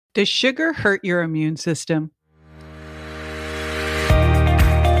Does sugar hurt your immune system?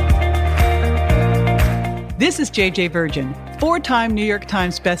 This is JJ Virgin, four-time New York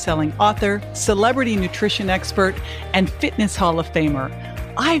Times bestselling author, celebrity nutrition expert, and fitness Hall of Famer.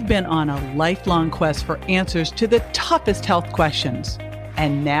 I've been on a lifelong quest for answers to the toughest health questions.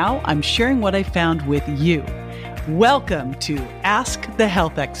 And now I'm sharing what I found with you. Welcome to Ask the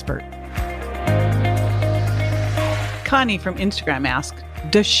Health Expert. Connie from Instagram asked,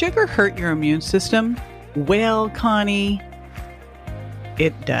 does sugar hurt your immune system? Well, Connie,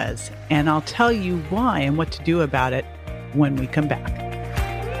 it does. And I'll tell you why and what to do about it when we come back.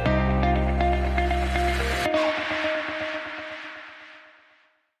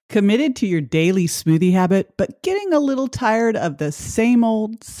 Committed to your daily smoothie habit, but getting a little tired of the same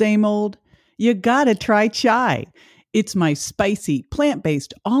old? You gotta try chai. It's my spicy,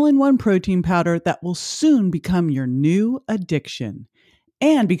 plant-based, all-in-one protein powder that will soon become your new addiction.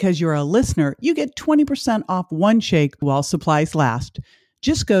 And because you're a listener, you get 20% off one shake while supplies last.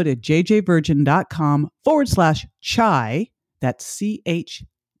 Just go to jjvirgin.com/chai, that's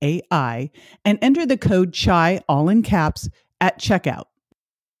CHAI, and enter the code CHAI, all in caps, at checkout.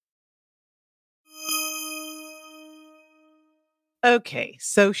 Okay,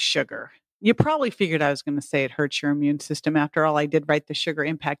 so sugar. You probably figured I was going to say it hurts your immune system. After all, I did write the Sugar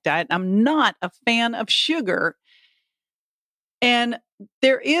Impact Diet. I'm not a fan of sugar. And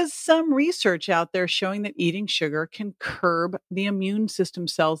there is some research out there showing that eating sugar can curb the immune system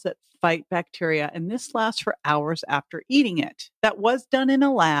cells that fight bacteria. And this lasts for hours after eating it. That was done in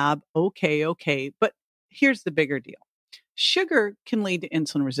a lab. Okay. But here's the bigger deal. Sugar can lead to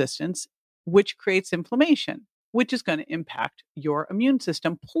insulin resistance, which creates inflammation, which is going to impact your immune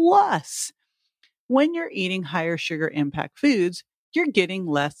system. Plus, when you're eating higher sugar impact foods, you're getting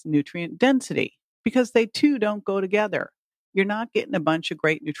less nutrient density because they too don't go together. You're not getting a bunch of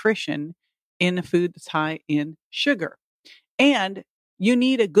great nutrition in a food that's high in sugar. And you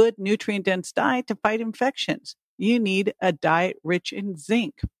need a good nutrient-dense diet to fight infections. You need a diet rich in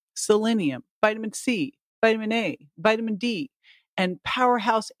zinc, selenium, vitamin C, vitamin A, vitamin D, and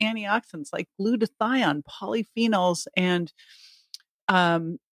powerhouse antioxidants like glutathione, polyphenols, and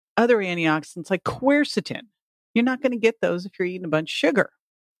other antioxidants like quercetin. You're not going to get those if you're eating a bunch of sugar.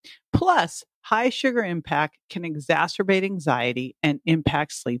 Plus, high sugar impact can exacerbate anxiety and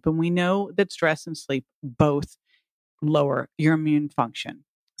impact sleep. And we know that stress and sleep both lower your immune function.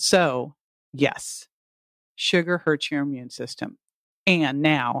 So, yes, sugar hurts your immune system. And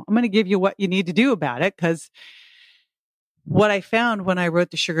now I'm going to give you what you need to do about it, because what I found when I wrote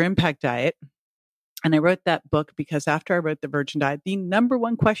the Sugar Impact Diet, and I wrote that book because after I wrote the Virgin Diet, the number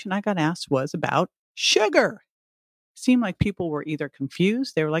one question I got asked was about sugar. Seemed like people were either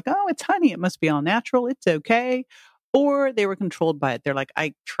confused. They were like, oh, it's honey. It must be all natural. It's okay. Or they were controlled by it. They're like,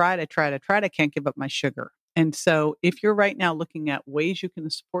 I tried. I can't give up my sugar. And so if you're right now looking at ways you can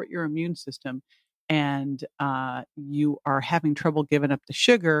support your immune system and you are having trouble giving up the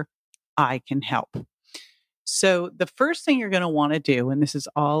sugar, I can help. So the first thing you're going to want to do, and this is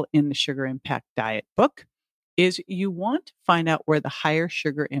all in the Sugar Impact Diet book, is you want to find out where the higher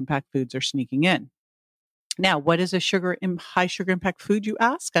sugar impact foods are sneaking in. Now, what is a high sugar impact food, you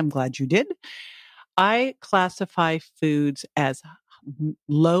ask? I'm glad you did. I classify foods as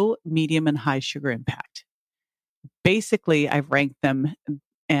low, medium, and high sugar impact. Basically, I've ranked them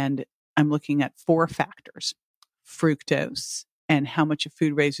and I'm looking at 4 factors: fructose, and how much a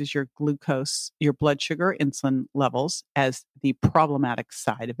food raises your glucose, your blood sugar, insulin levels as the problematic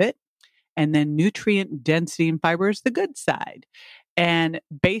side of it. And then nutrient density and fiber is the good side. And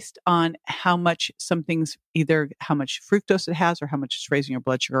based on how much something's either how much fructose it has or how much it's raising your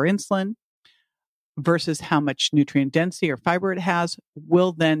blood sugar or insulin versus how much nutrient density or fiber it has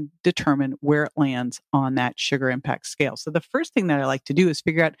will then determine where it lands on that sugar impact scale. So the first thing that I like to do is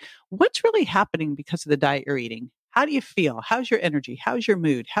figure out what's really happening because of the diet you're eating. How do you feel? How's your energy? How's your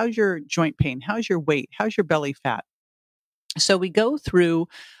mood? How's your joint pain? How's your weight? How's your belly fat? So we go through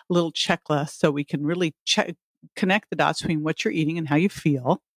a little checklist so we can really connect the dots between what you're eating and how you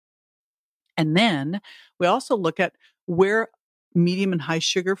feel. And then we also look at where medium and high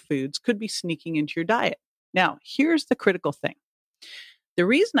sugar foods could be sneaking into your diet. Now, here's the critical thing. The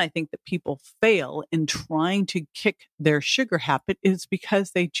reason I think that people fail in trying to kick their sugar habit is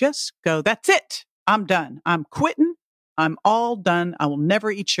because they just go, that's it. I'm done. I'm quitting. I'm all done. I will never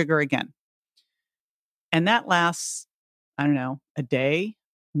eat sugar again. And that lasts, I don't know, a day,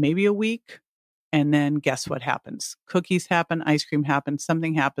 maybe a week. And then guess what happens? Cookies happen, ice cream happens,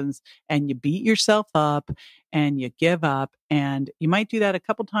 something happens, and you beat yourself up and you give up. And you might do that a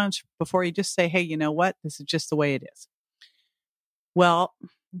couple times before you just say, hey, you know what? This is just the way it is. Well,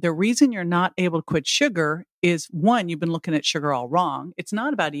 the reason you're not able to quit sugar is, one, you've been looking at sugar all wrong. It's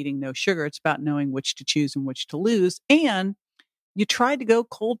not about eating no sugar. It's about knowing which to choose and which to lose. And you try to go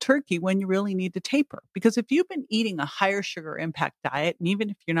cold turkey when you really need to taper. Because if you've been eating a higher sugar impact diet, and even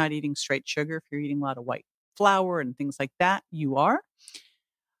if you're not eating straight sugar, if you're eating a lot of white flour and things like that,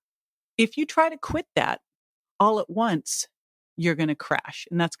 if you try to quit that all at once, you're going to crash.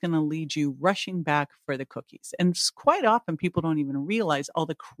 And that's going to lead you rushing back for the cookies. And quite often people don't even realize all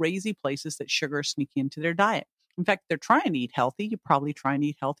the crazy places that sugar is sneaking into their diet. In fact, they're trying to eat healthy. You probably try and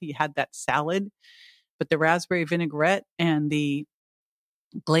eat healthy. You had that salad, but the raspberry vinaigrette and the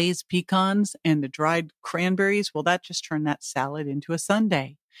glazed pecans and the dried cranberries, well, that just turned that salad into a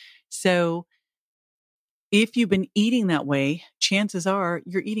sundae. So if you've been eating that way, chances are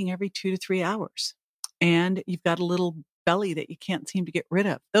you're eating every 2 to 3 hours and you've got a little belly that you can't seem to get rid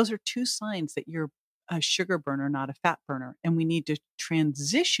of. Those are two signs that you're a sugar burner, not a fat burner. And we need to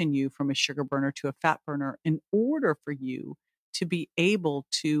transition you from a sugar burner to a fat burner in order for you to be able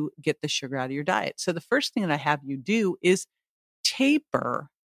to get the sugar out of your diet. So the first thing that I have you do is taper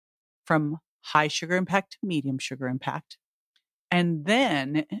from high sugar impact to medium sugar impact. And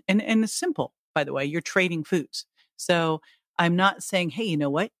then, and it's simple, by the way, you're trading foods. So I'm not saying, hey, you know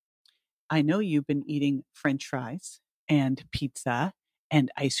what? I know you've been eating French fries and pizza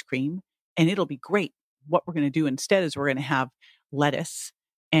and ice cream, and it'll be great. What we're going to do instead is we're going to have lettuce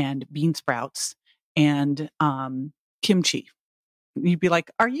and bean sprouts and kimchi. You'd be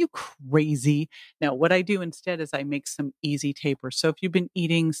like, are you crazy? Now, what I do instead is I make some easy tapers. So if you've been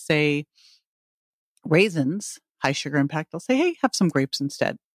eating, say, raisins, high sugar impact, I'll say, hey, have some grapes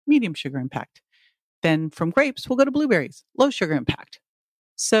instead, medium sugar impact. Then from grapes, we'll go to blueberries, low sugar impact.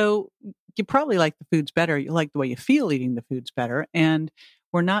 So you probably like the foods better. You like the way you feel eating the foods better. And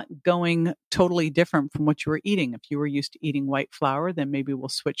we're not going totally different from what you were eating. If you were used to eating white flour, then maybe we'll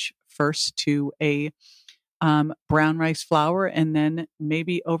switch first to a brown rice flour and then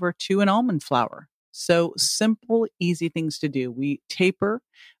maybe over to an almond flour. So simple, easy things to do. We taper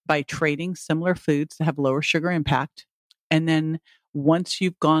by trading similar foods that have lower sugar impact. And then once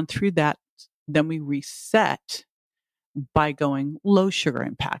you've gone through that, then we reset by going low sugar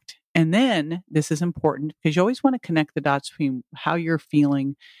impact. And then this is important because you always want to connect the dots between how you're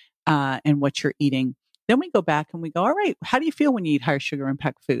feeling and what you're eating. Then we go back and we go, all right, how do you feel when you eat higher sugar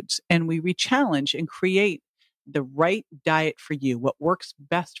impact foods? And we re-challenge and create the right diet for you, what works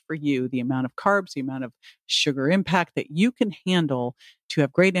best for you, the amount of carbs, the amount of sugar impact that you can handle to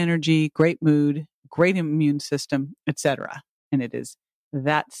have great energy, great mood, great immune system, etc. And it is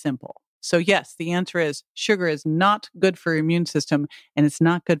that simple. So yes, the answer is sugar is not good for your immune system, and it's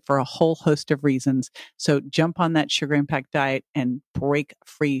not good for a whole host of reasons. So jump on that sugar impact diet and break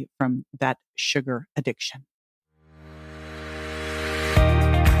free from that sugar addiction.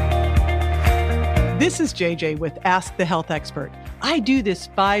 This is JJ with Ask the Health Expert. I do this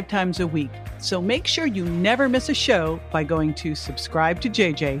 5 times a week, so make sure you never miss a show by going to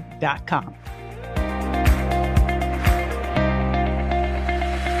subscribetojj.com.